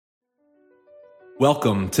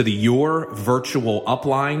Welcome to the Your Virtual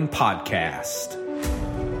Upline podcast.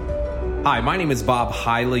 Hi, my name is Bob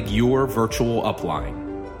Heilig, Your Virtual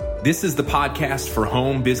Upline. This is the podcast for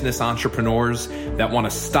home business entrepreneurs that want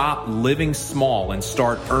to stop living small and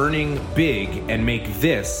start earning big and make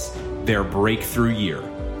this their breakthrough year.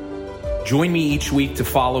 Join me each week to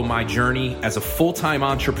follow my journey as a full-time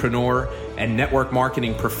entrepreneur and network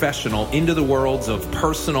marketing professional into the worlds of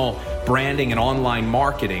personal branding and online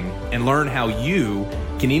marketing, and learn how you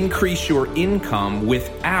can increase your income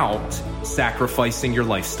without sacrificing your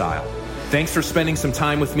lifestyle. Thanks for spending some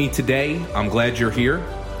time with me today. I'm glad you're here.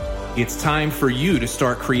 It's time for you to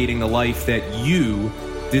start creating the life that you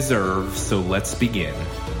deserve, so let's begin.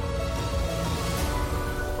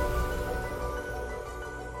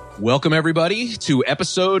 Welcome, everybody, to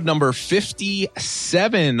episode number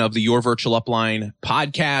 57 of the Your Virtual Upline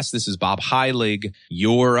podcast. This is Bob Heilig,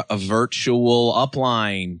 Your Virtual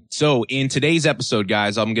Upline. So in today's episode,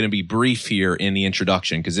 guys, I'm going to be brief here in the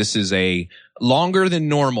introduction because this is a longer than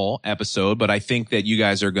normal episode, but I think that you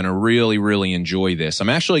guys are going to really enjoy this. I'm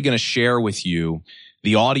actually going to share with you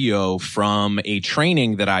the audio from a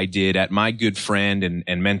training that I did at my good friend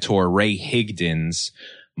and mentor Ray Higdon's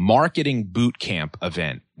marketing boot camp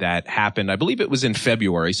event that happened. I believe it was in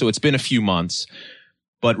February, so it's been a few months.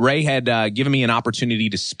 But Ray had given me an opportunity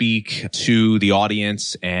to speak to the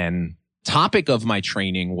audience, and topic of my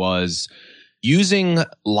training was using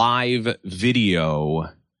live video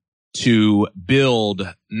to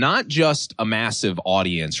build not just a massive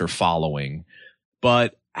audience or following,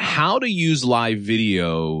 but how to use live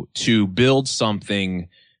video to build something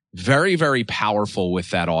very powerful with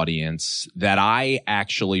that audience that I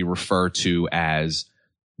actually refer to as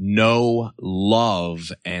know,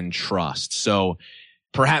 love, and trust. So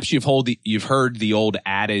perhaps you've heard the old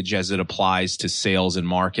adage as it applies to sales and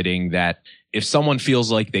marketing that if someone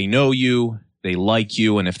feels like they know you, they like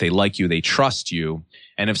you, and if they like you, they trust you.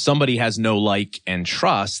 And if somebody has no like and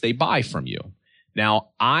trust, they buy from you. Now,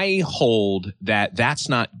 I hold that that's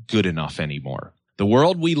not good enough anymore. The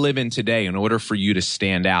world we live in today, in order for you to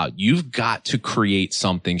stand out, you've got to create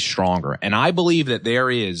something stronger. And I believe that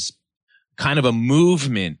there is kind of a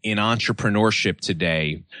movement in entrepreneurship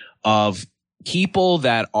today of people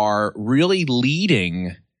that are really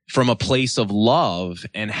leading from a place of love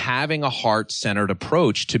and having a heart-centered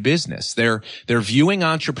approach to business. They're viewing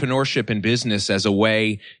entrepreneurship and business as a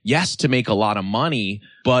way, yes, to make a lot of money,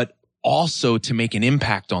 but also to make an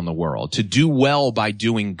impact on the world, to do well by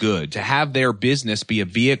doing good, to have their business be a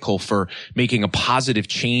vehicle for making a positive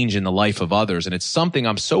change in the life of others. And it's something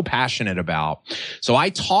I'm so passionate about. So I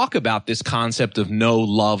talk about this concept of know,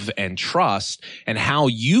 love, and trust and how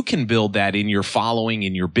you can build that in your following,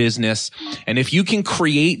 in your business. And if you can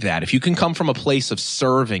create that, if you can come from a place of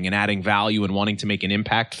serving and adding value and wanting to make an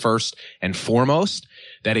impact first and foremost,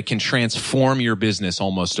 that it can transform your business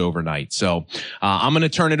almost overnight. So I'm going to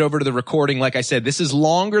turn it over to the recording. Like I said, this is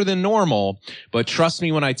longer than normal, but trust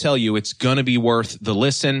me when I tell you it's going to be worth the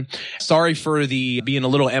listen. Sorry for the being a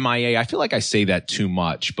little MIA. I feel like I say that too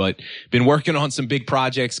much, but been working on some big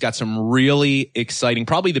projects, got some really exciting,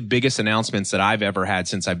 probably the biggest announcements that I've ever had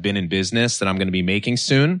since I've been in business that I'm going to be making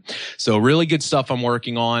soon. So really good stuff I'm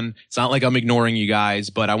working on. It's not like I'm ignoring you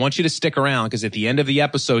guys, but I want you to stick around because at the end of the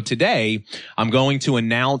episode today, I'm going to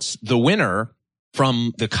announce the winner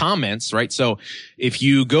from the comments, right? So if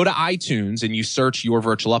you go to iTunes and you search Your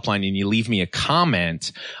Virtual Upline and you leave me a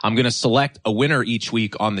comment, I'm going to select a winner each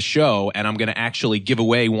week on the show, and I'm going to actually give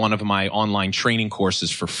away one of my online training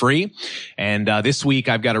courses for free. And this week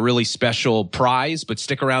I've got a really special prize, but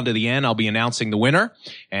stick around to the end. I'll be announcing the winner,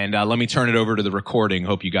 and let me turn it over to the recording.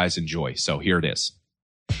 Hope you guys enjoy. So here it is.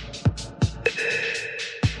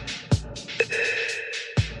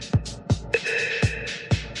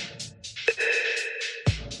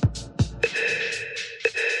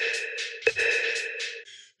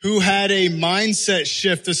 Who had a mindset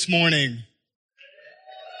shift this morning?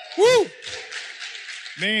 Woo!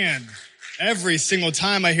 Man, every single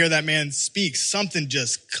time I hear that man speak, something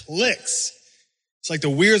just clicks. It's like the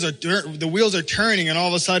wheels are turning and all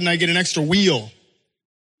of a sudden I get an extra wheel.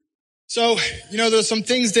 So, there's some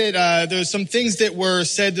things that were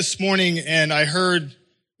said this morning and I heard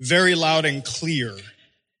very loud and clear.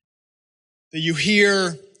 That you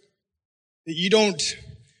hear that you don't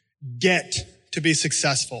get to be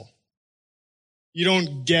successful. You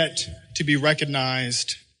don't get to be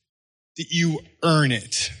recognized, that you earn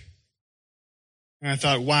it. And I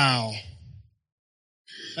thought, wow,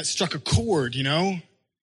 that struck a chord,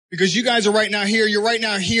 because you guys are you're right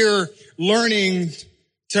now here learning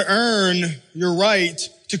to earn your right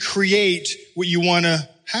to create what you want to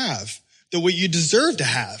have, what you deserve to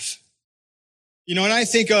have. You know, when I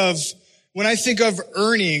think of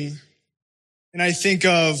earning, and I think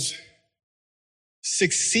of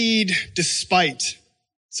succeed despite,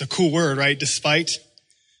 it's a cool word, right? Despite.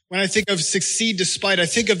 When I think of succeed despite, I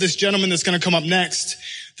think of this gentleman that's going to come up next,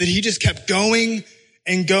 that he just kept going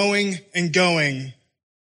and going and going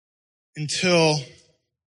until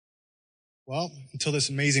this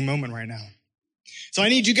amazing moment right now. So I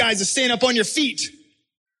need you guys to stand up on your feet.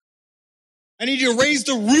 I need you to raise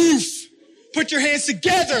the roof. Put your hands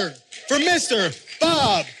together for Mr.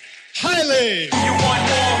 Bob Heilig. You want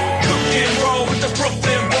more? Cook and roll with the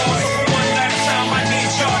Brooklyn boys. One last time, I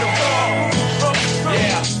need y'all to roll.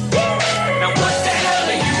 Yeah. Now what the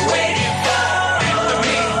hell are you waiting for? After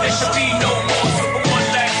me, there should be no more. So for one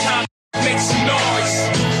last time, make some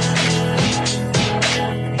noise.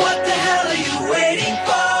 What the hell are you waiting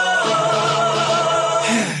for?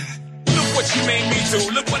 Look what you made me do.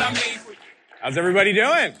 Look what I made for you. How's everybody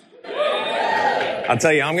doing? I'll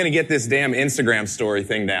tell you, I'm going to get this damn Instagram story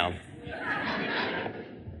thing down.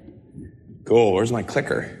 Cool. Where's my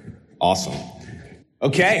clicker? Awesome.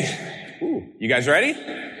 Okay. Ooh, you guys ready?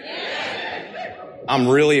 I'm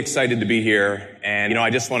really excited to be here. And,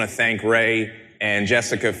 I just want to thank Ray and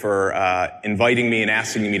Jessica for inviting me and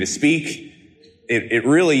asking me to speak. It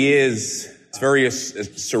really is, it's very a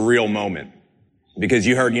surreal moment. Because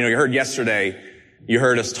you heard yesterday, you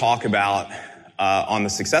heard us talk about on the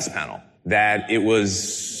Success Panel that it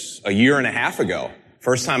was a year and a half ago.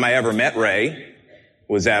 First time I ever met Ray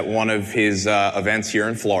was at one of his events here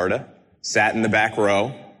in Florida. Sat in the back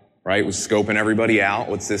row, right? Was scoping everybody out.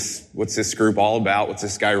 What's this group all about? What's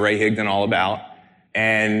this guy Ray Higdon all about?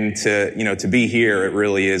 And to be here, it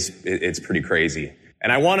really is, it's pretty crazy.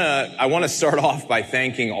 And I want to start off by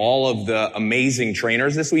thanking all of the amazing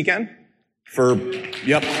trainers this weekend for,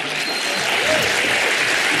 yep.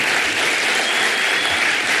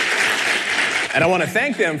 And I want to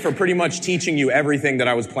thank them for pretty much teaching you everything that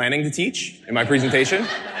I was planning to teach in my presentation.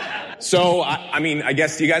 So, I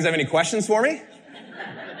guess, do you guys have any questions for me?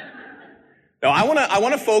 No, I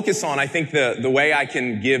want to focus on, I think the way I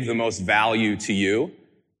can give the most value to you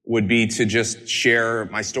would be to just share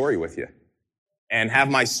my story with you. And have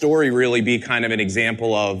my story really be kind of an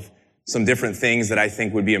example of some different things that I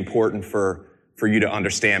think would be important for you to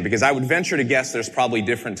understand. Because I would venture to guess there's probably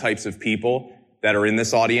different types of people that are in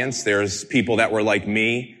this audience. There's people that were like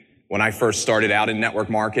me when I first started out in network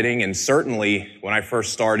marketing, and certainly when I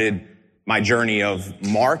first started my journey of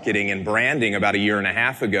marketing and branding about a year and a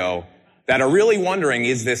half ago, that are really wondering,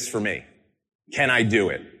 is this for me? Can I do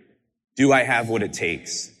it? Do I have what it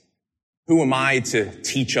takes? Who am I to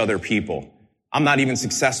teach other people? I'm not even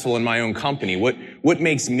successful in my own company. What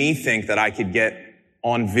makes me think that I could get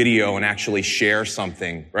on video and actually share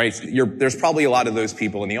something, right? There's probably a lot of those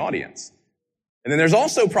people in the audience. And then there's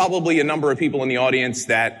also probably a number of people in the audience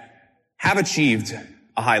that have achieved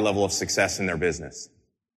a high level of success in their business,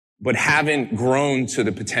 but haven't grown to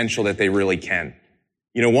the potential that they really can.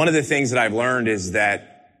 One of the things that I've learned is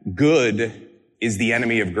that good is the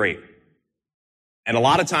enemy of great. And a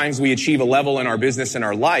lot of times we achieve a level in our business and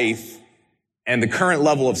our life, and the current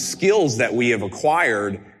level of skills that we have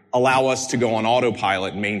acquired allow us to go on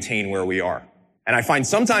autopilot and maintain where we are. And I find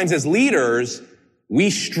sometimes as leaders, we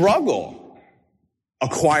struggle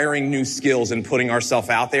acquiring new skills and putting ourselves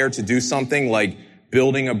out there to do something like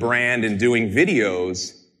building a brand and doing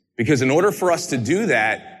videos, because in order for us to do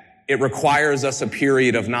that, it requires us a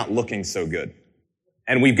period of not looking so good.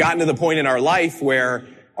 And we've gotten to the point in our life where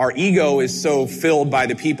our ego is so filled by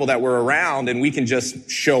the people that we're around, and we can just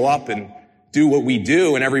show up and do what we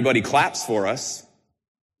do and everybody claps for us,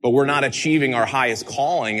 but we're not achieving our highest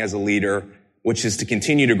calling as a leader, which is to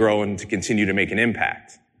continue to grow and to continue to make an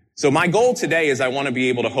impact. So my goal today is I want to be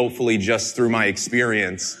able to hopefully just through my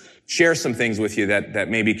experience share some things with you that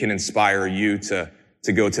maybe can inspire you to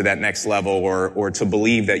go to that next level or to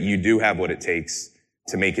believe that you do have what it takes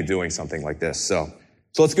to make it doing something like this. So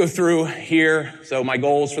let's go through here. So my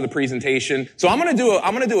goals for the presentation. So I'm going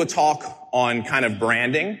to do a talk on kind of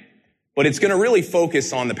branding, but it's going to really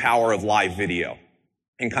focus on the power of live video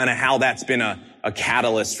and kind of how that's been a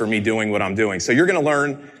catalyst for me doing what I'm doing. So you're going to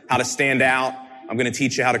learn how to stand out. I'm going to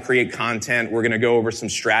teach you how to create content. We're going to go over some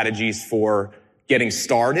strategies for getting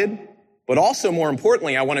started. But also, more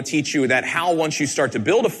importantly, I want to teach you that how once you start to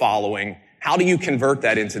build a following, how do you convert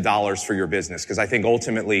that into dollars for your business? Because I think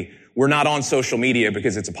ultimately, we're not on social media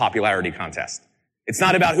because it's a popularity contest. It's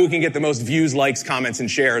not about who can get the most views, likes, comments,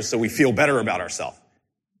 and shares so we feel better about ourselves.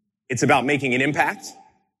 It's about making an impact.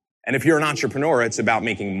 And if you're an entrepreneur, it's about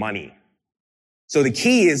making money. So the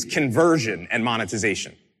key is conversion and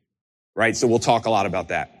monetization. Right? So we'll talk a lot about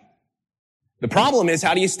that. The problem is,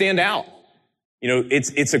 how do you stand out? You know,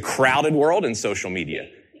 it's a crowded world in social media.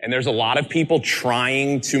 And there's a lot of people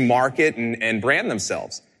trying to market and brand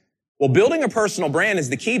themselves. Well, building a personal brand is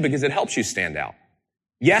the key because it helps you stand out.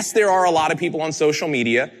 Yes, there are a lot of people on social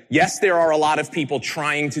media. Yes, there are a lot of people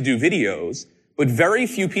trying to do videos, but very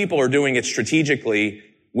few people are doing it strategically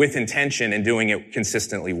with intention and doing it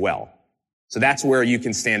consistently well. So that's where you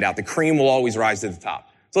can stand out. The cream will always rise to the top.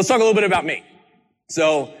 So let's talk a little bit about me.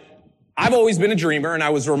 So I've always been a dreamer, and I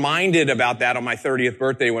was reminded about that on my 30th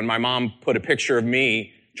birthday when my mom put a picture of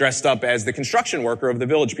me dressed up as the construction worker of the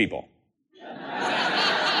Village People.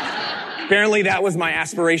 Apparently that was my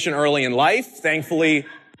aspiration early in life. Thankfully,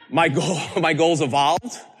 my goals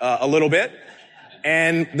evolved a little bit.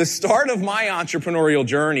 And the start of my entrepreneurial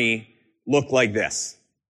journey looked like this.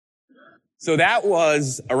 So that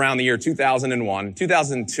was around the year 2001,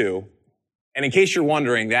 2002. And in case you're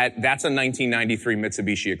wondering, that's a 1993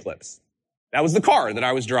 Mitsubishi Eclipse. That was the car that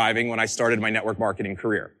I was driving when I started my network marketing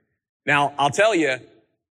career. Now, I'll tell you,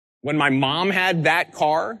 when my mom had that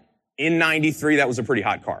car in 93, that was a pretty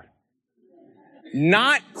hot car.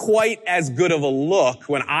 Not quite as good of a look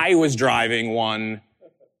when I was driving one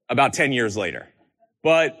about 10 years later.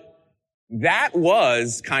 But that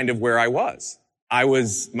was kind of where I was.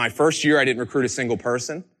 My first year, I didn't recruit a single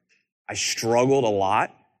person. I struggled a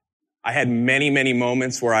lot. I had many, many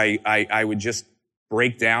moments where I would just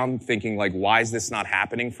break down thinking like, why is this not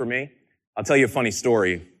happening for me? I'll tell you a funny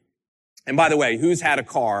story. And by the way, who's had a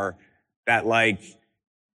car that like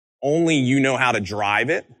only you know how to drive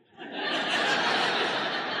it?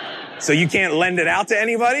 So you can't lend it out to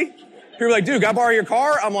anybody? People are like, dude, can I borrow your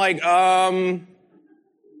car? I'm like,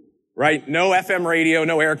 right? No FM radio,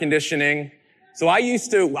 no air conditioning. So I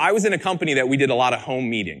was in a company that we did a lot of home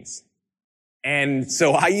meetings. And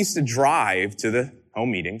so I used to drive to the home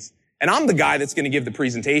meetings. And I'm the guy that's going to give the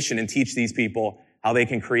presentation and teach these people how they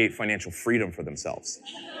can create financial freedom for themselves.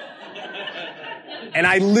 And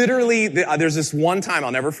I literally, there's this one time,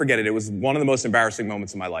 I'll never forget it. It was one of the most embarrassing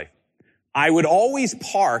moments of my life. I would always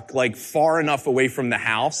park like far enough away from the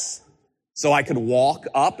house so I could walk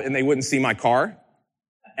up and they wouldn't see my car.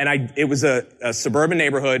 And it was a suburban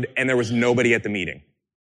neighborhood and there was nobody at the meeting.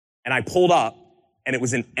 And I pulled up and it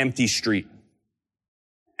was an empty street.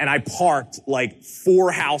 And I parked like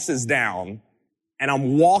 4 houses down and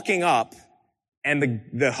I'm walking up and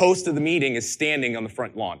the host of the meeting is standing on the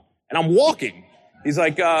front lawn. And I'm walking. He's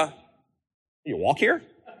like, you walk here?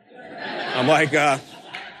 I'm like,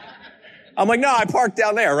 no, I parked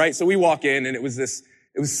down there, right? So we walk in and it was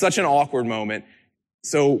such an awkward moment.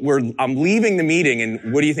 So I'm leaving the meeting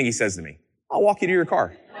and what do you think he says to me? I'll walk you to your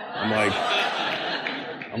car. I'm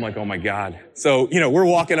like, oh my God. So, we're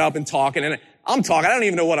walking up and talking and I'm talking. I don't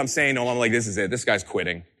even know what I'm saying. No, I'm like, this is it. This guy's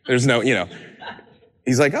quitting. There's no,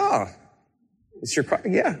 He's like, oh, it's your car?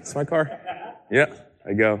 Yeah, it's my car. Yeah.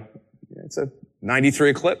 I go, yeah, it's a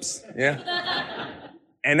 93 Eclipse. Yeah.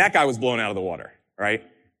 And that guy was blown out of the water, right?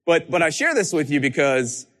 But I share this with you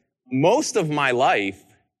because most of my life,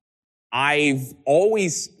 I've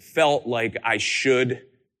always felt like I should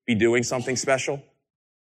be doing something special.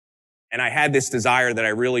 And I had this desire that I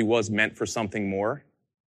really was meant for something more,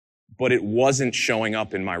 but it wasn't showing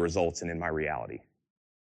up in my results and in my reality.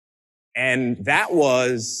 And that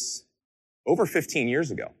was over 15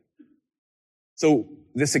 years ago. So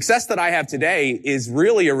the success that I have today is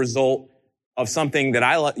really a result of something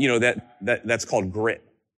that that's called grit.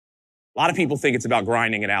 A lot of people think it's about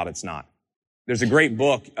grinding it out. It's not. There's a great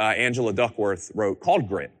book Angela Duckworth wrote called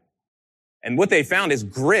Grit. And what they found is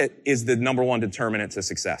grit is the number one determinant to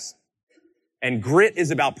success. And grit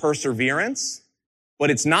is about perseverance,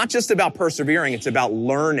 but it's not just about persevering. It's about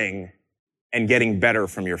learning and getting better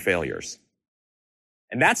from your failures.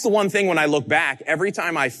 And that's the one thing when I look back, every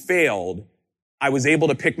time I failed, I was able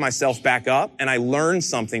to pick myself back up and I learned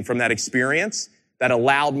something from that experience that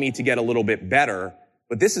allowed me to get a little bit better.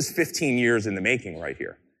 But this is 15 years in the making right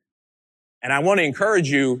here. And I want to encourage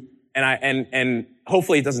you, and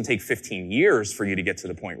hopefully it doesn't take 15 years for you to get to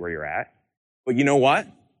the point where you're at. But you know what?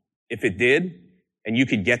 If it did, and you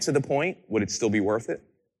could get to the point, would it still be worth it?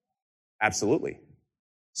 Absolutely.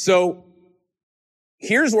 So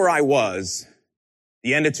here's where I was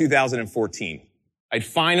the end of 2014. I'd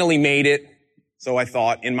finally made it, so I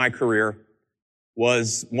thought, in my career.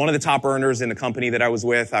 Was one of the top earners in the company that I was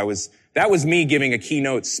with. That was me giving a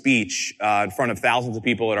keynote speech in front of thousands of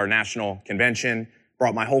people at our national convention.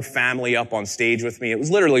 Brought my whole family up on stage with me. It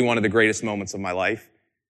was literally one of the greatest moments of my life.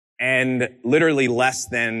 And literally less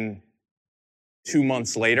than 2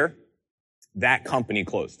 months later, that company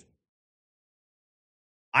closed.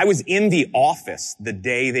 I was in the office the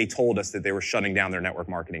day they told us that they were shutting down their network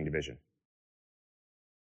marketing division.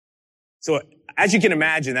 So as you can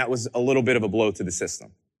imagine, that was a little bit of a blow to the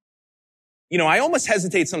system. You know, I almost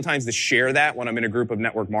hesitate sometimes to share that when I'm in a group of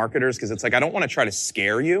network marketers because it's like, I don't want to try to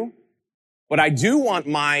scare you, but I do want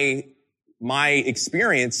my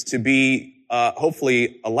experience to be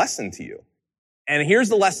hopefully a lesson to you. And here's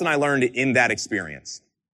the lesson I learned in that experience,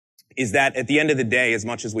 is that at the end of the day, as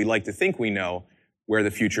much as we like to think we know where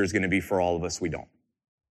the future is going to be for all of us, we don't.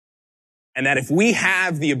 And that if we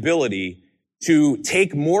have the ability to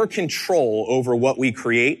take more control over what we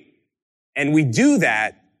create, and we do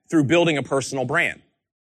that through building a personal brand.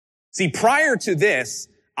 See, prior to this,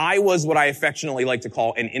 I was what I affectionately like to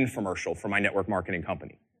call an infomercial for my network marketing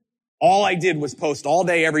company. All I did was post all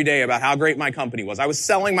day, every day about how great my company was. I was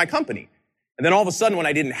selling my company. And then all of a sudden, when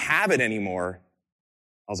I didn't have it anymore,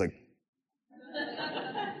 I was like,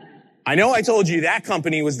 I know I told you that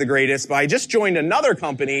company was the greatest, but I just joined another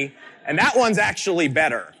company, and that one's actually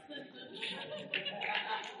better.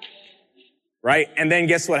 Right? And then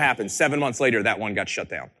guess what happened? 7 months later, that one got shut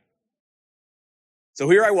down. So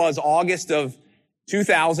here I was, August of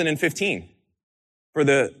 2015. For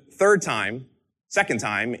the second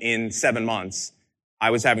time in 7 months,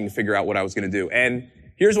 I was having to figure out what I was going to do. And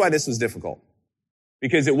here's why this was difficult.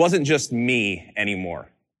 Because it wasn't just me anymore.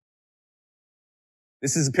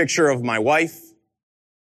 This is a picture of my wife.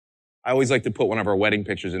 I always like to put one of our wedding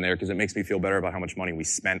pictures in there because it makes me feel better about how much money we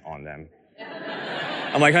spent on them.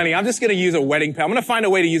 I'm like, honey, I'm just going to use a wedding picture. I'm going to find a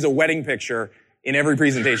way to use a wedding picture in every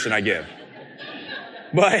presentation I give.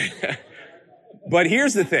 But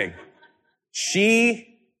here's the thing.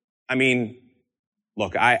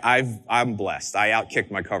 Look, I'm blessed. I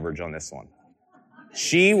outkicked my coverage on this one.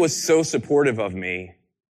 She was so supportive of me,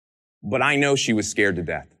 but I know she was scared to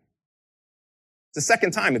death. It's the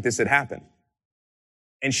second time that this had happened.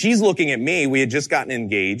 And she's looking at me. We had just gotten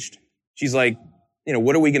engaged. She's like,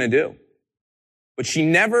 what are we going to do? But she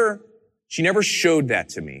never showed that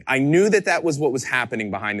to me. I knew that that was what was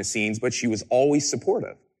happening behind the scenes, but she was always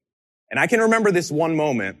supportive. And I can remember this one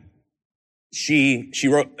moment. She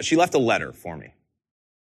left a letter for me.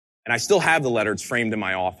 And I still have the letter. It's framed in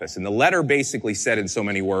my office. And the letter basically said in so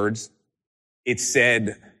many words, it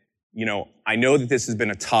said, I know that this has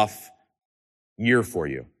been a tough year for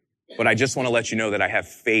you, but I just want to let you know that I have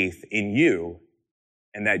faith in you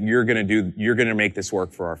and that you're going to make this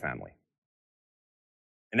work for our family.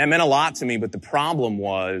 And that meant a lot to me, but the problem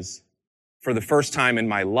was, for the first time in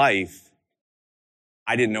my life,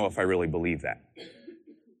 I didn't know if I really believed that.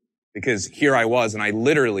 Because here I was, and I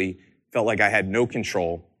literally felt like I had no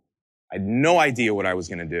control. I had no idea what I was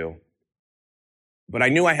going to do. But I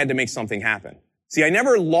knew I had to make something happen. See, I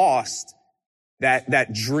never lost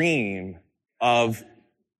that dream of,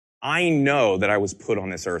 I know that I was put on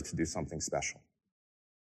this earth to do something special.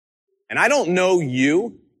 And I don't know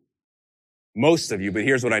you, most of you, but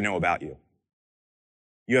here's what I know about you.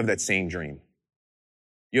 You have that same dream.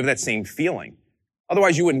 You have that same feeling.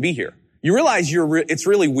 Otherwise, you wouldn't be here. You realize it's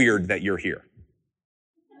really weird that you're here.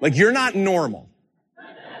 Like, you're not normal.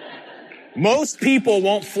 Most people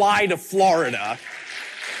won't fly to Florida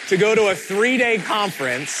to go to a 3-day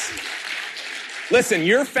conference. Listen,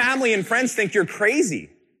 your family and friends think you're crazy.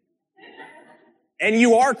 And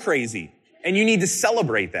you are crazy. And you need to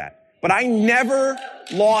celebrate that. But I never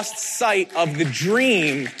lost sight of the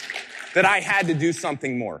dream that I had to do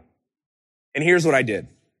something more. And here's what I did.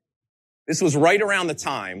 This was right around the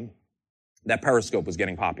time that Periscope was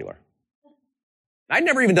getting popular. I'd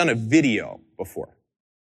never even done a video before.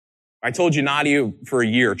 I told you, Nadia, for a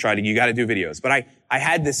year, you got to do videos. But I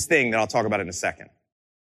had this thing that I'll talk about in a second.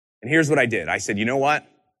 And here's what I did. I said, you know what?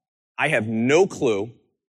 I have no clue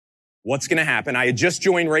what's going to happen. I had just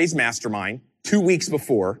joined Ray's Mastermind 2 weeks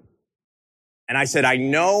before. And I said, I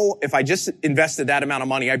know if I just invested that amount of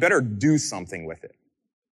money, I better do something with it.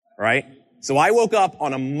 Right? So I woke up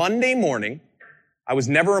on a Monday morning. I was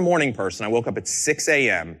never a morning person. I woke up at 6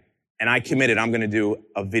 a.m. and I committed I'm going to do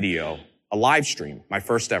a video, a live stream, my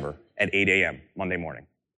first ever, at 8 a.m. Monday morning.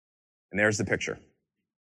 And there's the picture.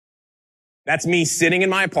 That's me sitting in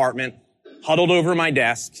my apartment, huddled over my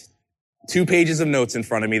desk, 2 pages of notes in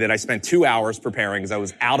front of me that I spent 2 hours preparing because I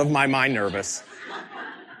was out of my mind nervous.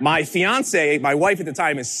 My fiance, my wife at the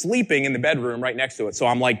time, is sleeping in the bedroom right next to it. So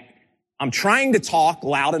I'm trying to talk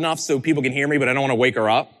loud enough so people can hear me, but I don't want to wake her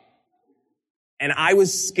up. And I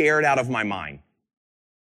was scared out of my mind.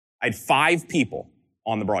 I had 5 people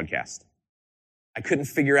on the broadcast. I couldn't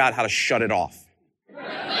figure out how to shut it off.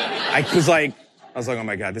 I was like, oh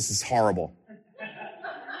my God, this is horrible.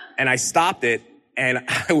 And I stopped it and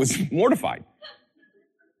I was mortified.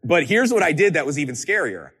 But here's what I did that was even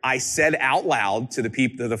scarier. I said out loud to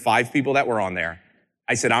the 5 people that were on there,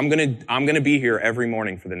 I said, I'm going to be here every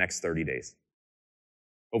morning for the next 30 days.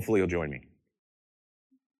 Hopefully you'll join me.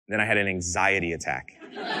 Then I had an anxiety attack.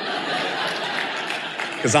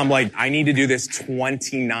 Because I'm like, I need to do this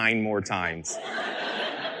 29 more times.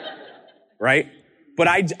 Right? But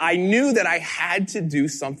I knew that I had to do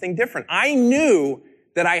something different. I knew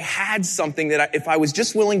that I had something that if I was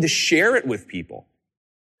just willing to share it with people,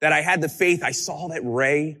 that I had the faith. I saw that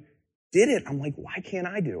Ray did it. I'm like, why can't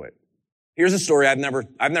I do it? Here's a story I've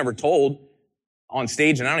never told on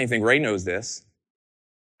stage, and I don't even think Ray knows this.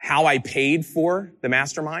 How I paid for the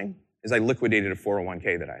mastermind is I liquidated a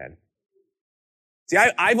 401k that I had. See,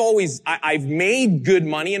 I've made good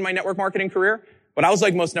money in my network marketing career, but I was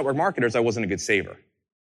like most network marketers, I wasn't a good saver.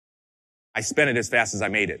 I spent it as fast as I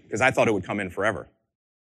made it because I thought it would come in forever.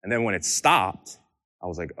 And then when it stopped, I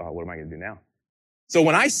was like, oh, what am I going to do now? So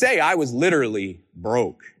when I say I was literally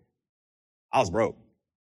broke, I was broke.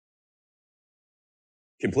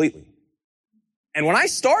 Completely. And when I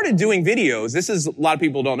started doing videos, this is a lot of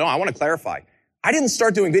people don't know, I want to clarify. I didn't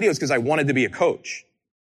start doing videos because I wanted to be a coach.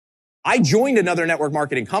 I joined another network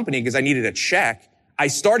marketing company because I needed a check. I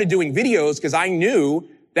started doing videos because I knew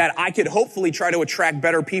that I could hopefully try to attract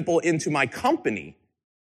better people into my company.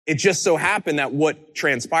 It just so happened that what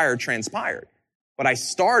transpired. But I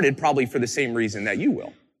started probably for the same reason that you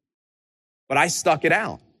will. But I stuck it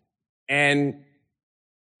out. And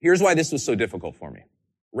here's why this was so difficult for me.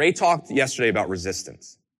 Ray talked yesterday about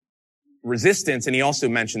resistance. Resistance, and he also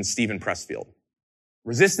mentioned Stephen Pressfield.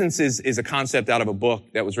 Resistance is a concept out of a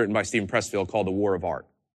book that was written by Stephen Pressfield called The War of Art.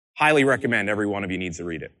 Highly recommend every one of you needs to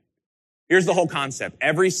read it. Here's the whole concept.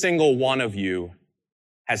 Every single one of you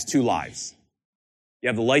has two lives. You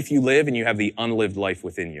have the life you live and you have the unlived life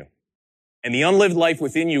within you. And the unlived life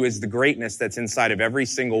within you is the greatness that's inside of every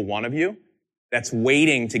single one of you that's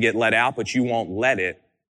waiting to get let out, but you won't let it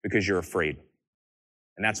because you're afraid.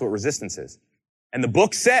 And that's what resistance is. And the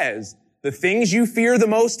book says the things you fear the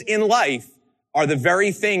most in life are the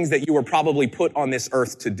very things that you were probably put on this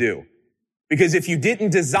earth to do. Because if you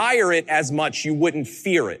didn't desire it as much, you wouldn't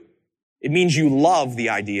fear it. It means you love the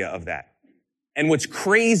idea of that. And what's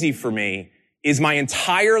crazy for me is my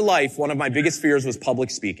entire life, one of my biggest fears was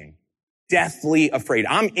public speaking. Deathly afraid.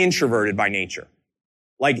 I'm introverted by nature.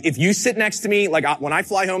 Like if you sit next to me, like when I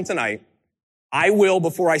fly home tonight, I will,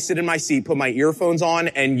 before I sit in my seat, put my earphones on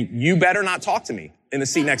and you better not talk to me in the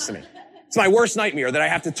seat next to me. It's my worst nightmare that I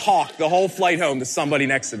have to talk the whole flight home to somebody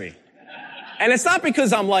next to me. And it's not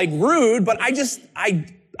because I'm like rude, but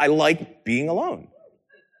I like being alone.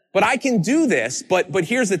 But I can do this, but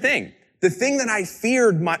here's the thing. The thing that I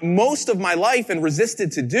feared most of my life and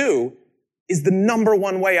resisted to do is the number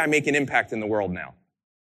one way I make an impact in the world now.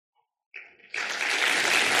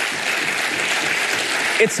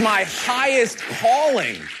 It's my highest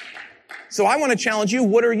calling. So I want to challenge you.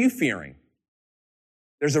 What are you fearing?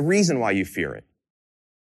 There's a reason why you fear it.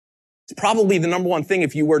 It's probably the number one thing.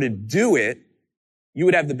 If you were to do it, you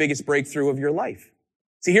would have the biggest breakthrough of your life.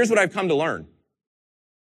 See, here's what I've come to learn.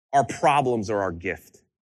 Our problems are our gift.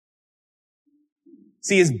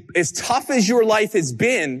 See, as tough as your life has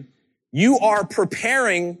been, you are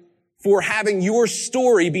preparing for having your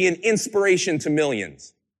story be an inspiration to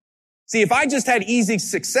millions. See, if I just had easy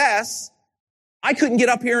success, I couldn't get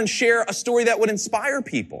up here and share a story that would inspire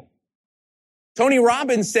people. Tony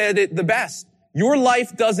Robbins said it the best. Your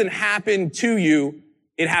life doesn't happen to you,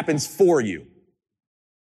 it happens for you.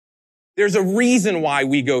 There's a reason why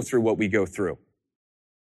we go through what we go through.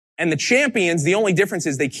 And the champions, the only difference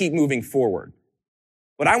is they keep moving forward.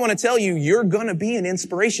 But I want to tell you, you're going to be an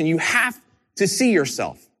inspiration. You have to see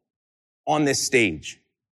yourself on this stage,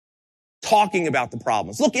 talking about the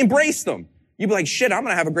problems. Look, embrace them. You'd be like, shit, I'm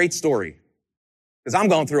going to have a great story because I'm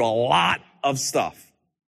going through a lot of stuff.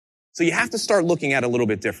 So you have to start looking at it a little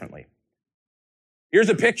bit differently. Here's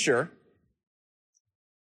a picture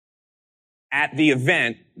at the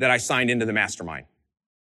event that I signed into the mastermind.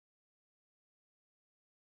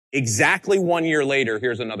 Exactly 1 year later,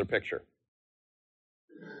 here's another picture.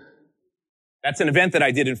 That's an event that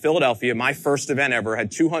I did in Philadelphia. My first event ever.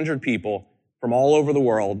 Had 200 people from all over the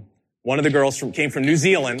world. One of the girls came from New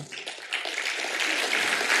Zealand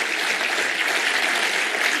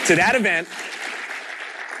to that event,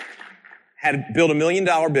 had built $1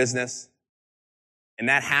 million business, and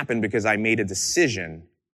that happened because I made a decision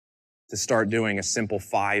to start doing a simple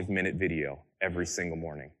 5-minute video every single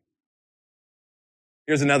morning.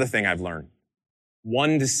 Here's another thing I've learned.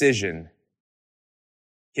 One decision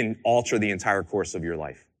can alter the entire course of your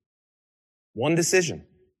life. One decision.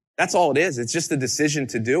 That's all it is. It's just a decision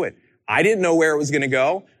to do it. I didn't know where it was going to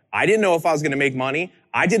go. I didn't know if I was going to make money.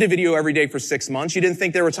 I did a video every day for 6 months. You didn't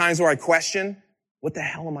think there were times where I questioned, what the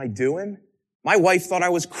hell am I doing? My wife thought I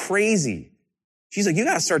was crazy She's like, you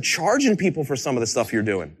got to start charging people for some of the stuff you're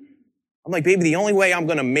doing. I'm like, baby, the only way I'm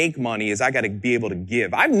going to make money is I got to be able to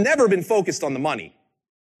give. I've never been focused on the money.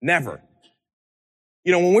 Never.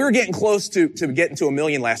 You know, when we were getting close to getting to $1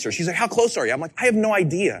 million last year, she's like, how close are you? I'm like, I have no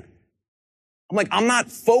idea. I'm like, I'm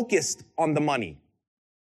not focused on the money.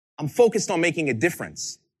 I'm focused on making a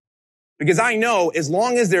difference. Because I know as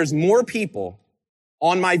long as there's more people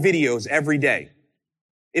on my videos every day,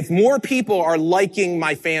 if more people are liking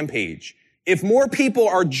my fan page, if more people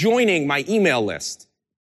are joining my email list,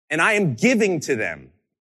 and I am giving to them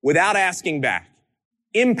without asking back,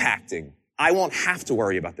 impacting, I won't have to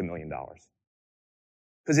worry about the $1 million.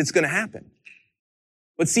 Because it's going to happen.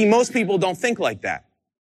 But see, most people don't think like that.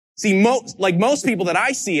 See, most people that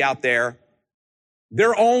I see out there,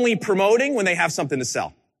 they're only promoting when they have something to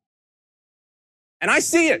sell. And I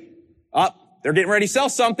see it. They're getting ready to sell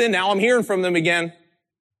something. Now I'm hearing from them again.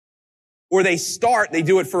 Or they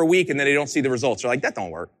do it for a week, and then they don't see the results. They're like, that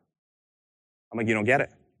don't work. I'm like, you don't get it.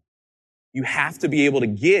 You have to be able to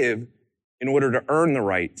give in order to earn the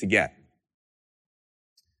right to get.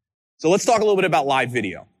 So let's talk a little bit about live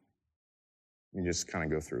video. Let me just kind of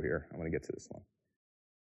go through here. I'm going to get to this one.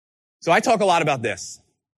 So I talk a lot about this.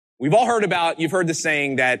 You've heard the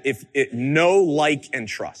saying that know, like, and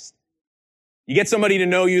trust. You get somebody to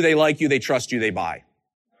know you, they like you, they trust you, they buy.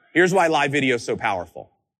 Here's why live video is so powerful.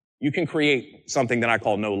 You can create something that I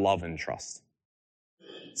call know, love, and trust.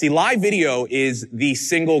 See, live video is the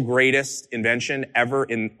single greatest invention ever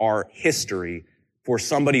in our history for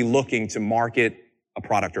somebody looking to market a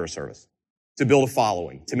product or a service, to build a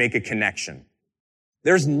following, to make a connection.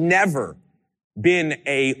 There's never been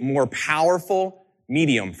a more powerful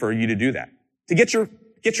medium for you to do that, to get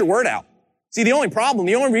your word out. See, the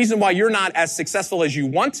only reason why you're not as successful as you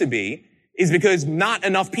want to be is because not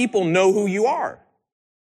enough people know who you are.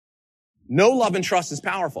 Know, love, and trust is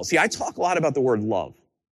powerful. See, I talk a lot about the word love.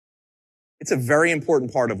 It's a very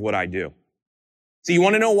important part of what I do. So you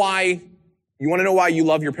want to know why you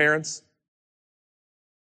love your parents?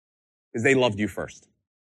 Because they loved you first.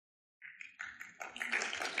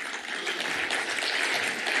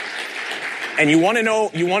 And you want to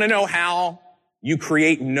know how you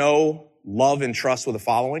create know, love, and trust with a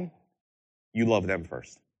following? You love them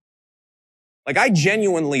first. Like, I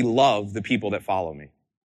genuinely love the people that follow me.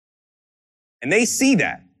 And they see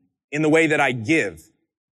that in the way that I give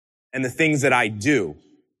and the things that I do.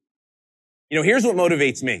 You know, here's what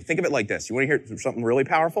motivates me. Think of it like this. You want to hear something really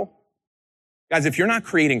powerful? Guys, if you're not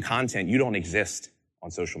creating content, you don't exist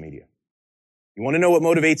on social media. You want to know what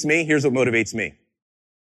motivates me? Here's what motivates me.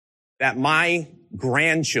 That my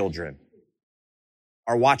grandchildren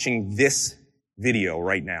are watching this video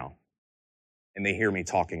right now, and they hear me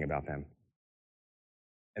talking about them.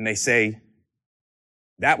 And they say,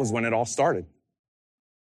 that was when it all started.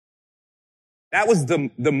 That was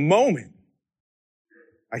the moment.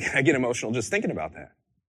 I get emotional just thinking about that.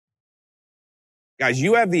 Guys,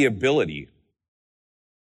 you have the ability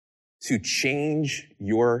to change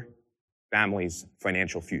your family's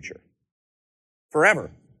financial future forever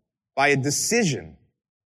by a decision,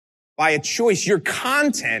 by a choice. Your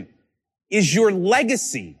content is your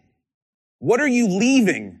legacy. What are you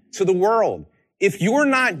leaving to the world? If you're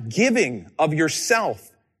not giving of yourself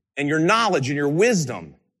and your knowledge and your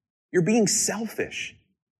wisdom, you're being selfish.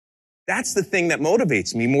 That's the thing that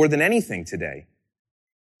motivates me more than anything today.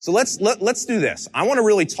 So let's do this. I want to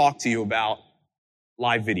really talk to you about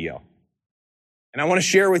live video. And I want to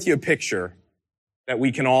share with you a picture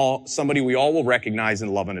that somebody we all will recognize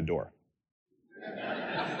and love and adore.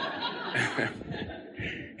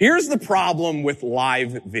 Here's the problem with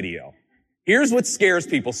live video. Here's what scares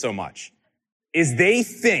people so much, is they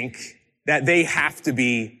think that they have to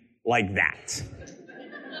be like that.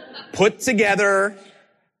 Put together,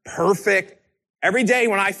 perfect. Every day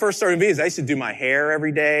when I first started videos, I used to do my hair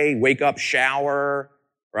every day, wake up, shower,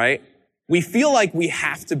 right? We feel like we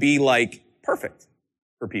have to be like perfect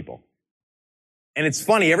for people. And it's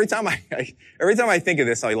funny, every time I think of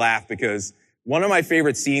this, I laugh, because one of my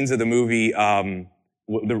favorite scenes of the movie,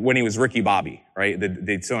 when he was Ricky Bobby, right? The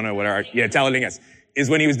Daytona, whatever. Yeah, Talladega, is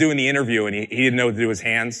when he was doing the interview and he didn't know what to do with his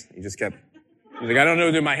hands. He's like, I don't know what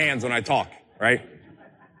to do with my hands when I talk, right?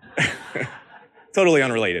 Totally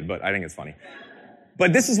unrelated, but I think it's funny.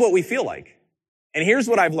 But this is what we feel like. And here's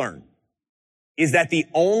what I've learned, is that the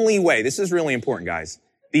only way, this is really important, guys,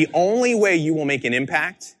 the only way you will make an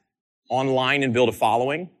impact online and build a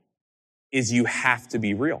following is you have to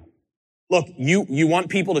be real. Look, you want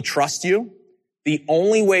people to trust you. The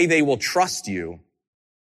only way they will trust you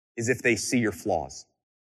is if they see your flaws.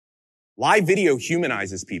 Live video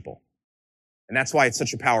humanizes people. And that's why it's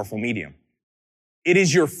such a powerful medium. It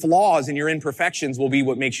is your flaws and your imperfections will be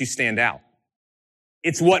what makes you stand out.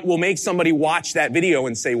 It's what will make somebody watch that video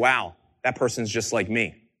and say, wow, that person's just like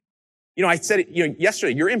me. I said it,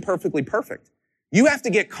 yesterday, you're imperfectly perfect. You have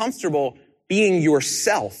to get comfortable being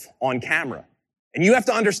yourself on camera. And you have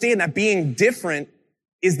to understand that being different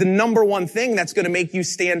is the number one thing that's going to make you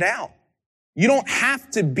stand out. You don't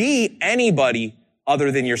have to be anybody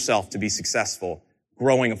other than yourself to be successful,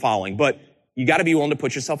 growing a following. But you got to be willing to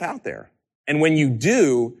put yourself out there. And when you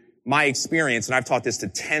do, my experience, and I've taught this to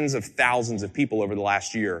tens of thousands of people over the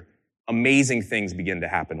last year, amazing things begin to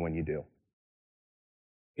happen when you do.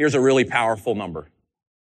 Here's a really powerful number.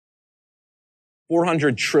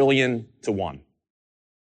 400 trillion to 1.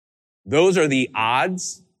 Those are the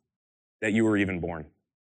odds that you were even born.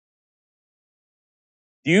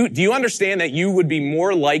 Do you understand that you would be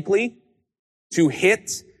more likely to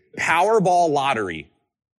hit Powerball lottery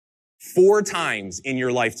 4 times in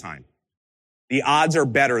your lifetime? The odds are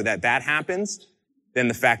better that happens than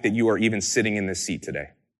the fact that you are even sitting in this seat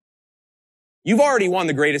today. You've already won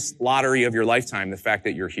the greatest lottery of your lifetime, the fact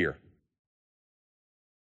that you're here.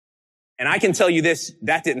 And I can tell you this,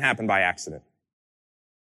 that didn't happen by accident.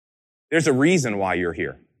 There's a reason why you're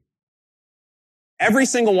here. Every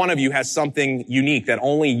single one of you has something unique that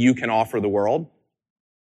only you can offer the world.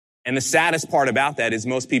 And the saddest part about that is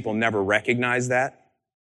most people never recognize that.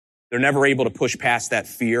 They're never able to push past that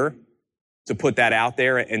fear to put that out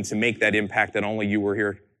there and to make that impact that only you were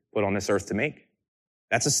here put on this earth to make.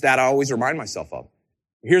 That's a stat I always remind myself of.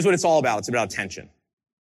 Here's what it's all about. It's about attention.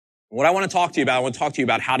 What I want to talk to you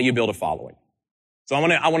about, how do you build a following? So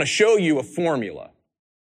I want to show you a formula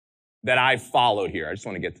that I've followed here. I just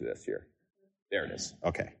want to get to this here. There it is.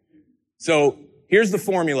 Okay. So here's the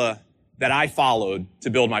formula that I followed to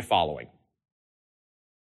build my following.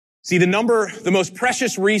 See, the most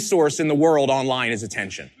precious resource in the world online is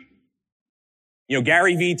attention.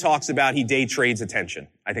 Gary Vee talks about he day trades attention.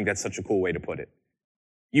 I think that's such a cool way to put it.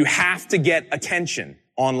 You have to get attention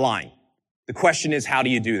online. The question is, how do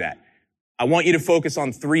you do that? I want you to focus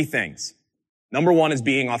on 3 things. Number 1 is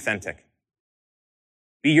being authentic.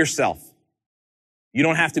 Be yourself. You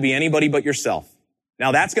don't have to be anybody but yourself.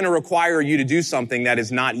 Now, that's going to require you to do something that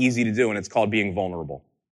is not easy to do, and it's called being vulnerable.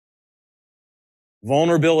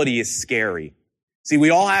 Vulnerability is scary. See, we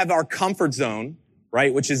all have our comfort zone,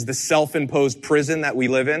 right, which is the self-imposed prison that we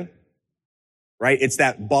live in, right? It's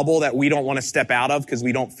that bubble that we don't want to step out of because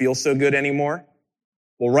we don't feel so good anymore.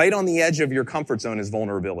 Well, right on the edge of your comfort zone is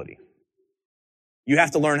vulnerability. You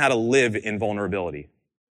have to learn how to live in vulnerability.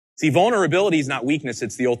 See, vulnerability is not weakness,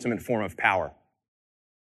 it's the ultimate form of power.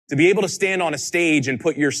 To be able to stand on a stage and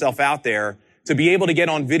put yourself out there, to be able to get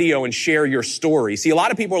on video and share your story. See, a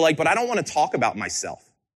lot of people are like, but I don't want to talk about myself.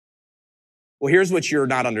 Well, here's what you're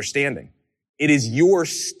not understanding. It is your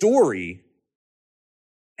story,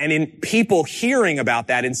 and in people hearing about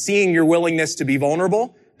that and seeing your willingness to be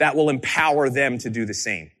vulnerable, that will empower them to do the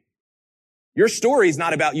same. Your story is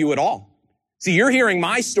not about you at all. See, you're hearing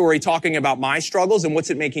my story talking about my struggles, and what's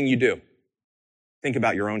it making you do? Think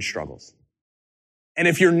about your own struggles. And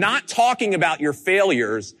if you're not talking about your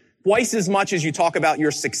failures twice as much as you talk about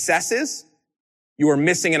your successes, you are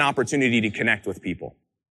missing an opportunity to connect with people.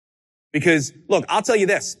 Because, look, I'll tell you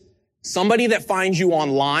this. Somebody that finds you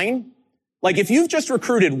online, like if you've just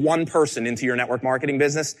recruited one person into your network marketing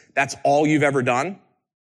business, that's all you've ever done,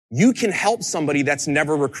 you can help somebody that's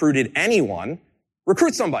never recruited anyone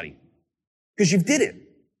recruit somebody because you've did it.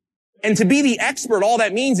 And to be the expert, all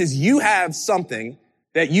that means is you have something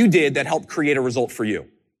that you did that helped create a result for you.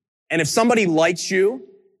 And if somebody likes you,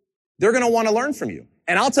 they're going to want to learn from you.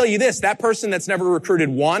 And I'll tell you this, that person that's never recruited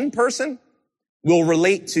one person will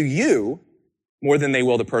relate to you more than they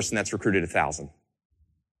will the person that's recruited 1,000.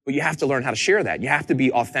 But you have to learn how to share that. You have to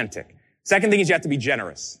be authentic. Second thing is you have to be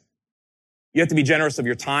generous. You have to be generous of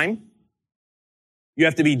your time. You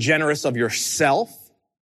have to be generous of yourself.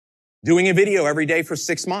 Doing a video every day for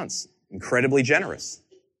 6 months, incredibly generous.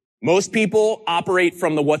 Most people operate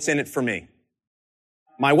from the what's in it for me.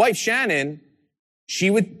 My wife, Shannon, she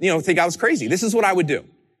would, think I was crazy. This is what I would do.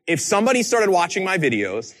 If somebody started watching my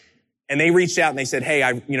videos and they reached out and they said, hey,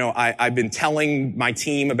 I've been telling my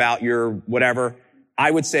team about your whatever, I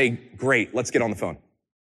would say, great, let's get on the phone.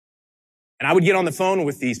 And I would get on the phone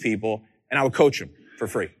with these people and I would coach them for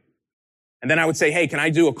free. And then I would say, hey, can I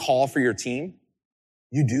do a call for your team?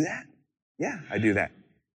 You do that? Yeah, I do that.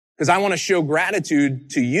 Because I want to show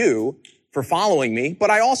gratitude to you for following me, but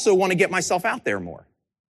I also want to get myself out there more.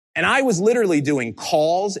 And I was literally doing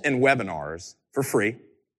calls and webinars for free,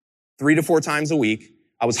 3 to 4 times a week.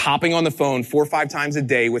 I was hopping on the phone 4 or 5 times a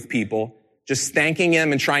day with people, just thanking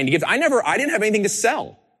them and trying to give. I didn't have anything to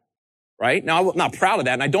sell, right? Now, I'm not proud of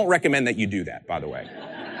that, and I don't recommend that you do that, by the way.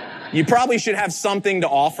 You probably should have something to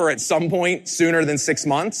offer at some point sooner than 6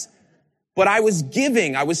 months. But I was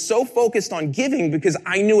giving. I was so focused on giving because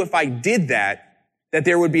I knew if I did that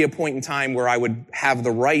there would be a point in time where I would have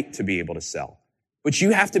the right to be able to sell. But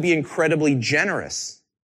you have to be incredibly generous.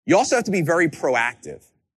 You also have to be very proactive.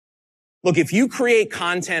 Look, if you create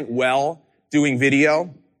content well doing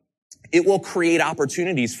video, it will create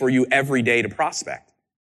opportunities for you every day to prospect.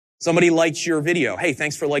 Somebody likes your video. Hey,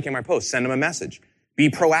 thanks for liking my post. Send them a message. Be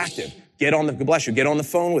proactive. Get on the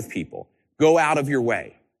phone with people. Go out of your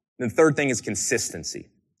way. And the third thing is consistency.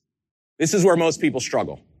 This is where most people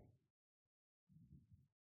struggle.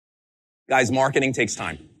 Guys, marketing takes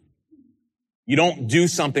time. You don't do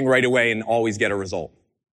something right away and always get a result.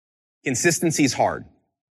 Consistency is hard.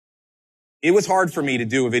 It was hard for me to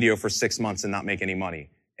do a video for 6 months and not make any money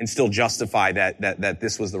and still justify that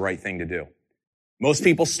this was the right thing to do. Most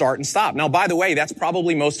people start and stop. Now, by the way, that's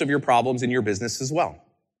probably most of your problems in your business as well.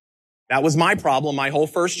 That was my problem my whole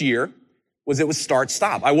first year, was it was start,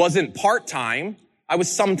 stop. I wasn't part-time, I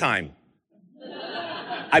was sometime.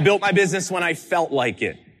 I built my business when I felt like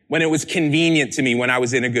it, when it was convenient to me, when I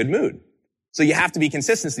was in a good mood. So you have to be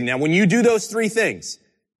consistency. Now, when you do those three things,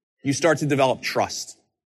 you start to develop trust.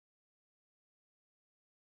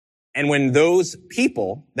 And when those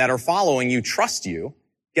people that are following you trust you,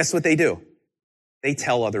 guess what they do? They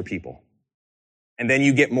tell other people. And then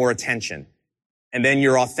you get more attention. And then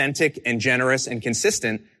you're authentic and generous and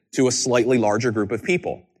consistent to a slightly larger group of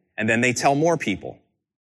people. And then they tell more people.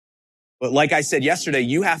 But like I said yesterday,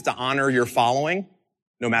 you have to honor your following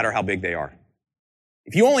no matter how big they are.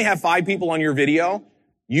 If you only have 5 people on your video,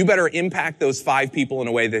 you better impact those 5 people in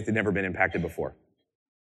a way that they've never been impacted before.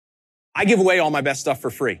 I give away all my best stuff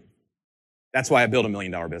for free. That's why I built $1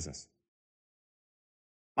 million business.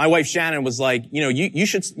 My wife Shannon was like, you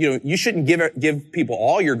shouldn't give people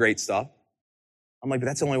all your great stuff. I'm like, but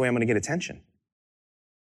that's the only way I'm going to get attention.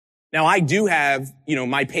 Now I do have,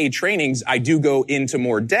 my paid trainings, I do go into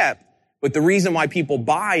more depth, but the reason why people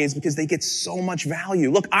buy is because they get so much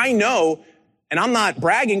value. Look, I know, and I'm not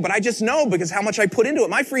bragging, but I just know because how much I put into it.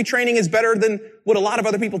 My free training is better than what a lot of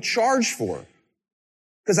other people charge for.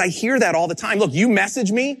 Because I hear that all the time. Look, you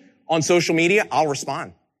message me on social media, I'll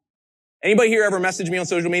respond. Anybody here ever message me on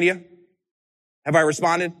social media? Have I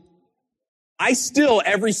responded? I still,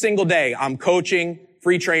 every single day, I'm coaching,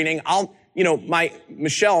 free training.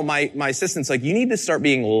 Michelle, my assistant's like, you need to start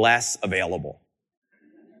being less available.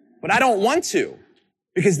 But I don't want to,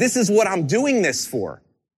 because this is what I'm doing this for.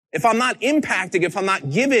 If I'm not impacting, if I'm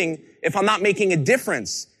not giving, if I'm not making a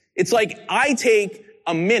difference, it's like I take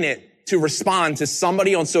a minute to respond to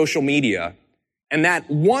somebody on social media, and that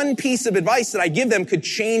one piece of advice that I give them could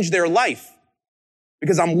change their life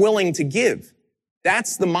because I'm willing to give.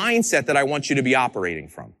 That's the mindset that I want you to be operating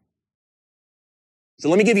from. So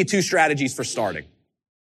let me give you 2 strategies for starting.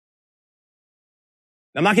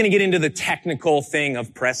 I'm not going to get into the technical thing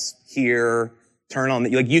of press here, turn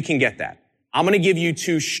on, you can get that. I'm going to give you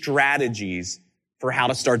 2 strategies for how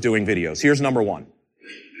to start doing videos. Here's number 1.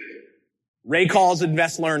 Ray calls it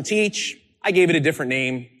Invest, Learn, Teach. I gave it a different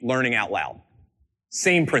name, Learning Out Loud.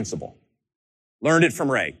 Same principle. Learned it from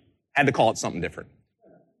Ray. Had to call it something different.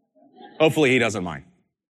 Hopefully he doesn't mind.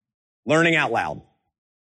 Learning out loud.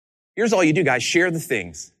 Here's all you do, guys. Share the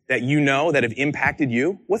things that you know that have impacted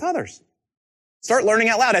you with others. Start learning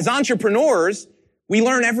out loud. As entrepreneurs, we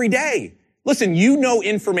learn every day. Listen, you know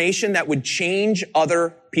information that would change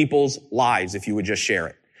other people's lives if you would just share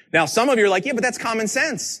it. Now, some of you are like, yeah, but that's common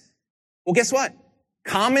sense. Well, guess what?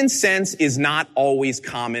 Common sense is not always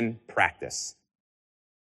common practice.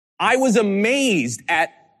 I was amazed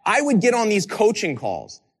I would get on these coaching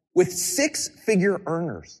calls with 6-figure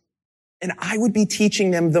earners, and I would be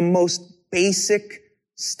teaching them the most basic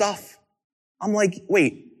stuff. I'm like,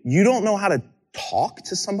 wait, you don't know how to talk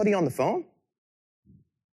to somebody on the phone?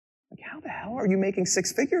 Like, how the hell are you making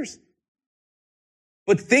 6 figures?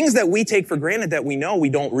 But things that we take for granted that we know, we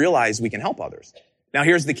don't realize we can help others. Now,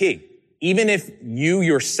 here's the key. Even if you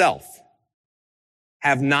yourself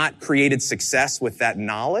have not created success with that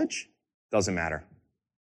knowledge, doesn't matter.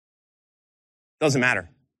 Doesn't matter.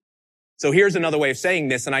 So here's another way of saying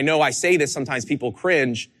this, and I know I say this, sometimes people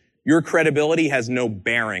cringe. Your credibility has no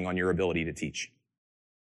bearing on your ability to teach.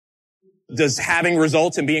 Does having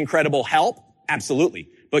results and being credible help? Absolutely.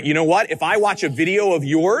 But you know what? If I watch a video of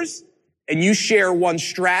yours and you share one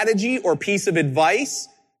strategy or piece of advice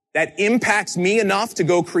that impacts me enough to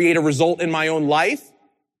go create a result in my own life,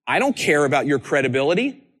 I don't care about your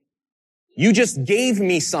credibility. You just gave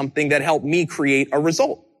me something that helped me create a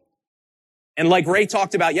result. And like Ray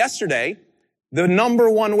talked about yesterday, The number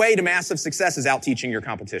one way to massive success is out teaching your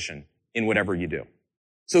competition in whatever you do.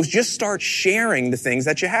 So just start sharing the things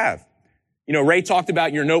that you have. You know, Ray talked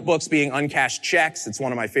about your notebooks being uncashed checks. It's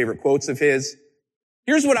one of my favorite quotes of his.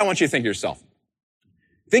 Here's what I want you to think of yourself.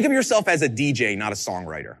 Think of yourself as a DJ, not a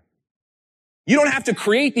songwriter. You don't have to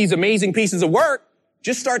create these amazing pieces of work.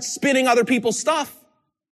 Just start spinning other people's stuff.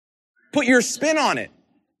 Put your spin on it.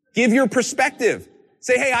 Give your perspective.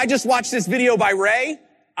 Say, hey, I just watched this video by Ray.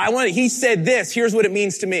 He said this. Here's what it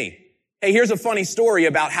means to me. Hey, here's a funny story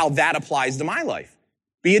about how that applies to my life.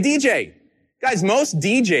 Be a DJ. Guys, most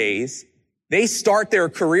DJs, they start their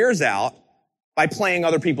careers out by playing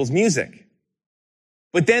other people's music.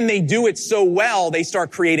 But then they do it so well, they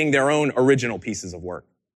start creating their own original pieces of work.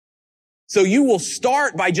 So you will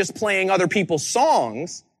start by just playing other people's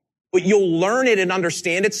songs, but you'll learn it and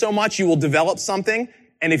understand it so much, you will develop something.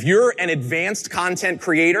 And if you're an advanced content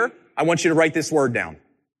creator, I want you to write this word down.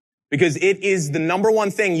 Because it is the number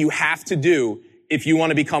one thing you have to do if you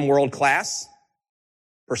want to become world class.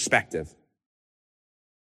 Perspective.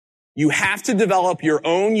 You have to develop your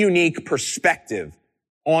own unique perspective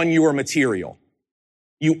on your material.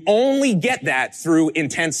 You only get that through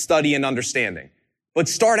intense study and understanding. But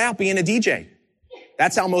start out being a DJ.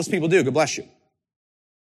 That's how most people do. God bless you.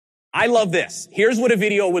 I love this. Here's what a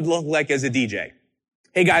video would look like as a DJ.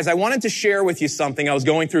 Hey guys, I wanted to share with you something. I was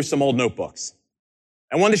going through some old notebooks.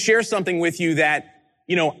 I wanted to share something with you that,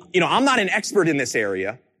 I'm not an expert in this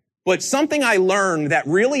area, but something I learned that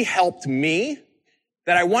really helped me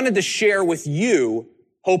that I wanted to share with you,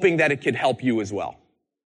 hoping that it could help you as well.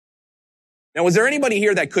 Now, was there anybody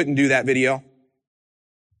here that couldn't do that video?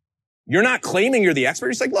 You're not claiming you're the expert.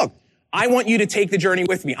 You're just like, look, I want you to take the journey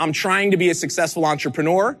with me. I'm trying to be a successful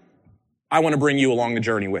entrepreneur. I want to bring you along the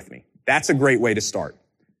journey with me. That's a great way to start.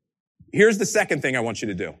 Here's the second thing I want you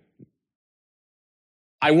to do.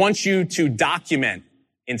 I want you to document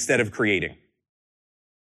instead of creating.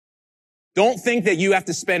 Don't think that you have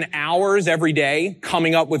to spend hours every day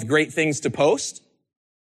coming up with great things to post.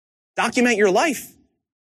 Document your life.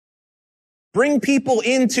 Bring people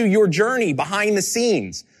into your journey behind the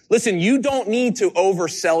scenes. Listen, you don't need to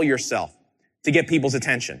oversell yourself to get people's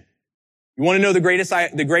attention. You want to know the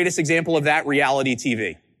greatest example of that? Reality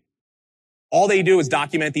TV. All they do is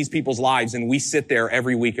document these people's lives, and we sit there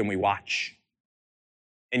every week and we watch.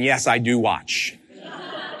 And yes, I do watch.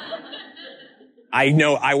 I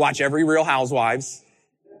know I watch every Real Housewives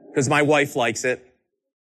because my wife likes it.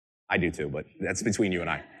 I do too, but that's between you and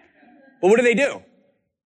I. But what do?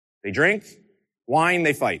 They drink, wine,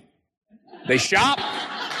 they fight. They shop,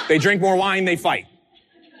 they drink more wine, they fight.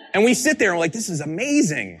 And we sit there and we're like, this is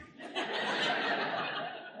amazing.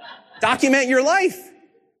 Document your life.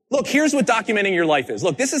 Look, here's what documenting your life is.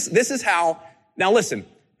 Look, this is how, now listen,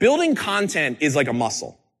 building content is like a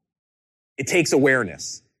muscle. It takes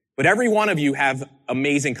awareness. But every one of you have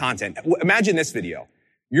amazing content. Imagine this video.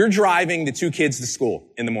 You're driving the two kids to school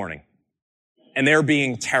in the morning, and they're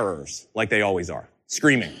being terrors, like they always are,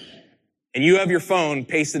 screaming. And you have your phone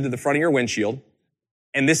pasted to the front of your windshield,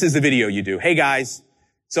 and this is the video you do. Hey guys,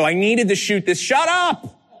 so I needed to shoot this. Shut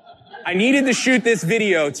up! I needed to shoot this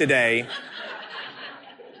video today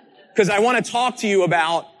because I want to talk to you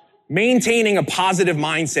about maintaining a positive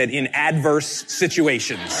mindset in adverse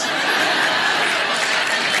situations.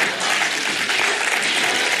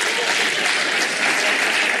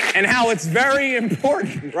 And how it's very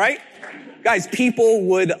important, right? Guys, people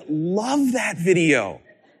would love that video.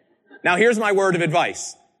 Now, here's my word of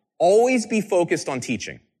advice. Always be focused on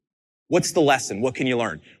teaching. What's the lesson? What can you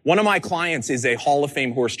learn? One of my clients is a Hall of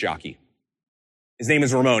Fame horse jockey. His name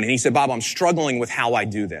is Ramon. And he said, Bob, I'm struggling with how I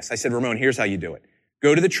do this. I said, Ramon, here's how you do it.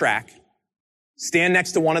 Go to the track, stand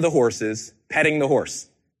next to one of the horses, petting the horse.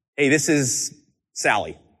 Hey, this is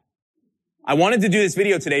Sally. I wanted to do this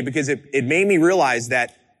video today because it made me realize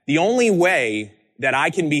that the only way that I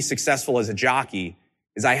can be successful as a jockey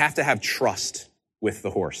is I have to have trust with the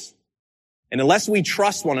horse. And unless we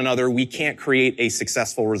trust one another, we can't create a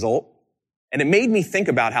successful result. And it made me think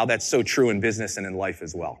about how that's so true in business and in life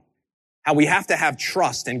as well. How we have to have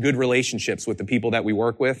trust and good relationships with the people that we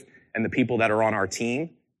work with and the people that are on our team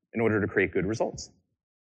in order to create good results.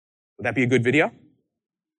 Would that be a good video?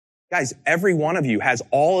 Guys, every one of you has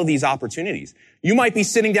all of these opportunities. You might be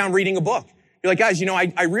sitting down reading a book. You're like, guys,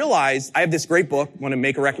 I realized I have this great book, want to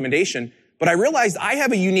make a recommendation, but I realized I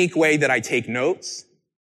have a unique way that I take notes,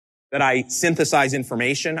 that I synthesize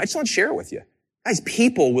information. I just want to share it with you. Guys,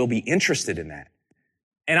 people will be interested in that.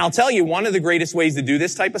 And I'll tell you, one of the greatest ways to do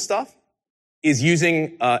this type of stuff is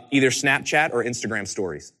using either Snapchat or Instagram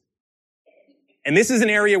stories. And this is an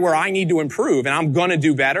area where I need to improve, and I'm going to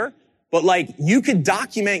do better. But like, you could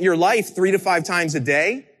document your life 3 to 5 times a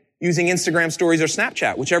day using Instagram stories or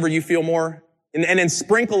Snapchat, whichever you feel more, and then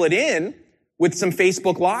sprinkle it in with some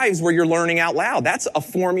Facebook Lives where you're learning out loud. That's a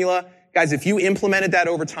formula. Guys, if you implemented that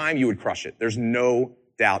over time, you would crush it. There's no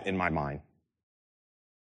doubt in my mind.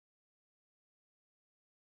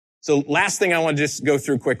 So last thing I want to just go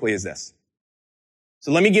through quickly is this.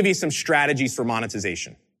 So let me give you some strategies for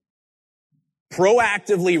monetization.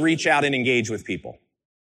 Proactively reach out and engage with people.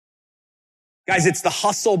 Guys, it's the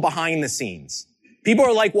hustle behind the scenes. People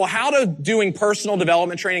are like, well, how to doing personal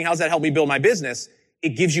development training? How does that help me build my business? It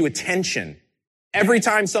gives you attention. Every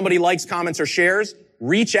time somebody likes, comments, or shares,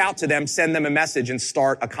 reach out to them, send them a message, and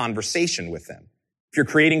start a conversation with them. If you're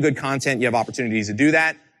creating good content, you have opportunities to do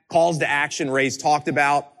that. Calls to action, Ray's talked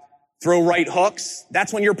about. Throw right hooks.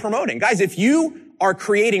 That's when you're promoting. Guys, if you are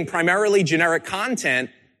creating primarily generic content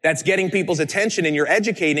that's getting people's attention and you're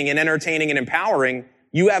educating and entertaining and empowering,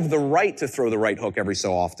 you have the right to throw the right hook every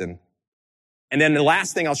so often. And then the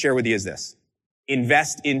last thing I'll share with you is this.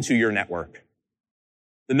 Invest into your network.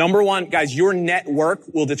 The number one, guys, your network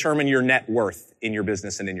will determine your net worth in your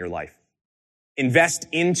business and in your life. Invest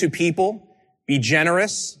into people, be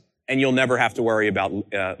generous, and you'll never have to worry about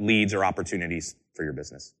leads or opportunities for your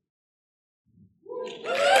business.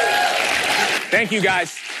 Thank you,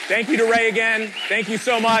 guys. Thank you to Ray again. Thank you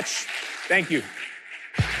so much. Thank you.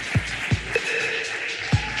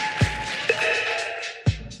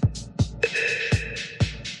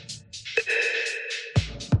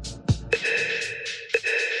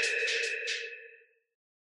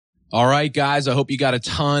 All right, guys, I hope you got a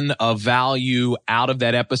ton of value out of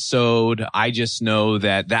that episode. I just know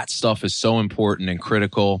that that stuff is so important and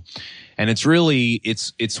critical. And it's really,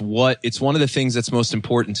 it's one of the things that's most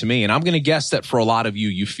important to me. And I'm going to guess that for a lot of you,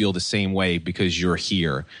 you feel the same way because you're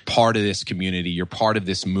here, part of this community. You're part of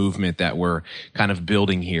this movement that we're kind of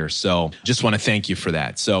building here. So just want to thank you for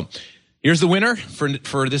that. So here's the winner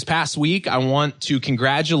for this past week. I want to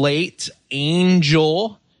congratulate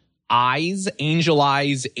Angel Eyes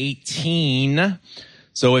 18.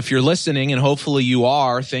 So if you're listening, and hopefully you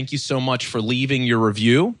are, thank you so much for leaving your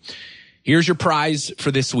review. Here's your prize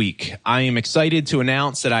for this week. I am excited to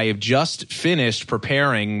announce that I have just finished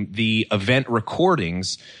preparing the event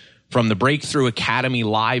recordings from the Breakthrough Academy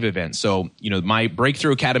Live event. So, my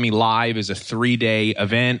Breakthrough Academy Live is a 3-day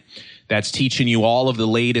event that's teaching you all of the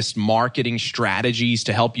latest marketing strategies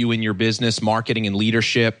to help you in your business, marketing and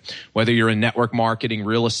leadership, whether you're in network marketing,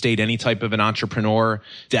 real estate, any type of an entrepreneur.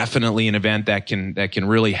 Definitely an event that can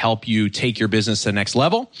really help you take your business to the next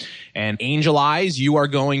level. And Angel Eyes, you are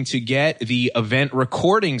going to get the event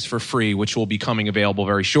recordings for free, which will be coming available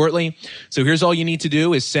very shortly. So here's all you need to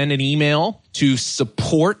do is send an email to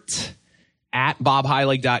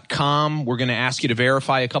support@bobheilig.com. We're going to ask you to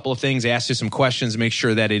verify a couple of things, ask you some questions, make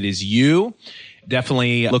sure that it is you.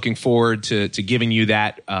 Definitely looking forward to giving you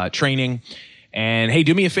that training. And hey,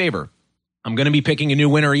 do me a favor. I'm going to be picking a new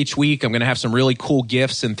winner each week. I'm going to have some really cool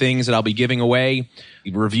gifts and things that I'll be giving away.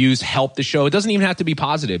 Reviews help the show. It doesn't even have to be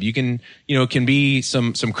positive. You can, it can be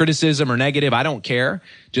some criticism or negative. I don't care.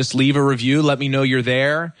 Just leave a review. Let me know you're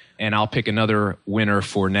there, and I'll pick another winner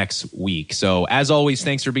for next week. So as always,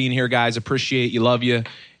 thanks for being here, guys. Appreciate you. Love you.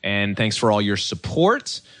 And thanks for all your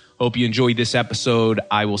support. Hope you enjoyed this episode.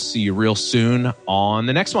 I will see you real soon on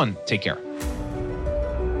the next one. Take care.